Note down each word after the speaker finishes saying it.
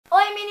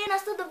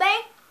tudo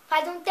bem?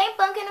 Faz um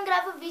tempão que eu não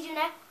gravo vídeo,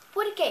 né?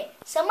 Por quê?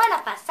 Semana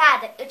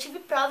passada eu tive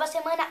prova a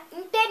semana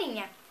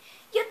inteirinha.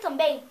 E eu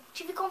também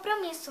tive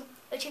compromisso.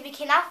 Eu tive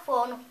que ir na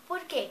fono. Por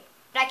quê?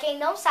 Pra quem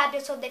não sabe,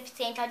 eu sou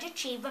deficiente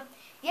auditiva.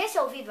 E esse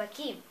ouvido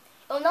aqui,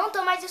 eu não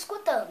tô mais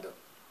escutando.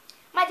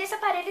 Mas esse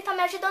aparelho tá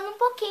me ajudando um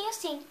pouquinho,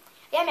 sim.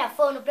 E a minha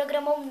fono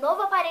programou um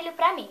novo aparelho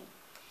pra mim.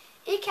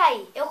 E que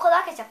aí, eu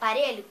coloco esse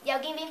aparelho e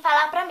alguém vem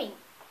falar pra mim.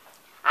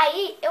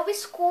 Aí eu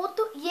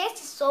escuto e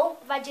esse som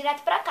vai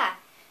direto pra cá.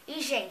 E,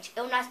 gente,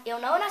 eu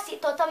não nasci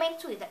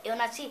totalmente surda. Eu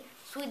nasci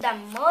surda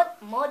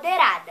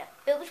moderada.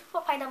 Pergunte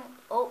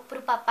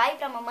pro papai e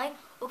pra mamãe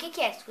o que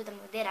é surda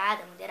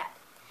moderada.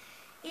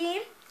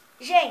 E,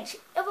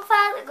 gente, eu vou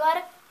falar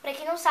agora, pra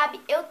quem não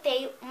sabe, eu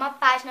tenho uma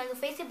página no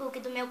Facebook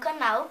do meu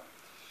canal.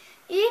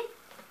 E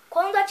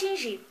quando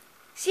atingir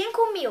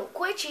 5.000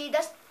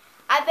 curtidas,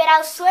 haverá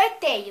o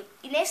sorteio.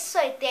 E nesse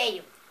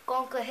sorteio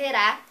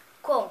concorrerá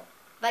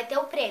vai ter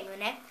o prêmio,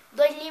 né?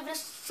 2 livros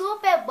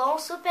super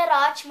bons, super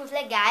ótimos,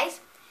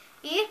 legais.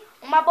 E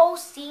uma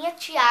bolsinha,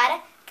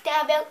 tiara, que tem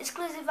a ver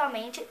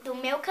exclusivamente do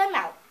meu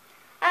canal.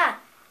 Ah,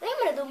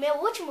 lembra do meu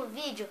último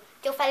vídeo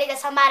que eu falei da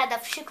Samara da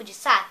Chico de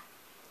Sá?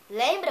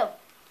 Lembram?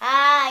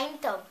 Ah,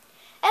 então.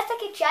 Essa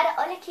aqui, tiara,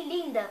 olha que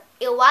linda.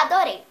 Eu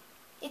adorei.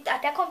 E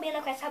até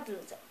combina com essa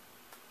blusa.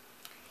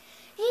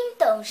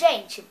 Então,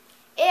 gente,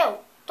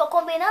 eu tô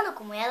combinando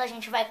com ela, a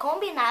gente vai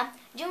combinar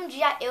de um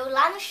dia eu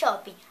lá no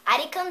shopping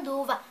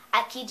Aricanduva,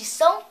 aqui de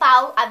São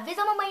Paulo.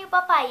 Avisa a mamãe e o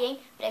papai,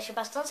 hein? Preste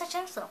bastante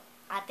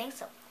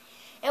atenção.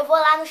 Eu vou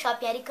lá no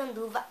shopping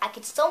Aricanduva, aqui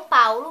de São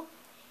Paulo,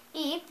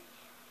 e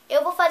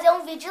eu vou fazer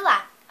um vídeo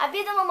lá.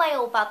 Avisa a mamãe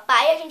ou o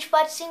papai, a gente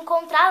pode se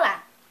encontrar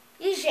lá.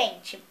 E,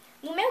 gente,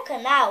 no meu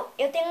canal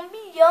eu tenho 1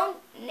 milhão,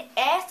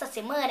 essa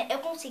semana eu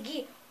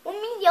consegui 1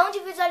 milhão de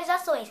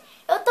visualizações.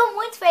 Eu tô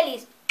muito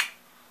feliz.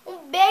 Um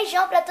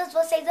beijão pra todos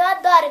vocês, eu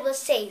adoro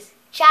vocês.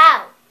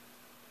 Tchau!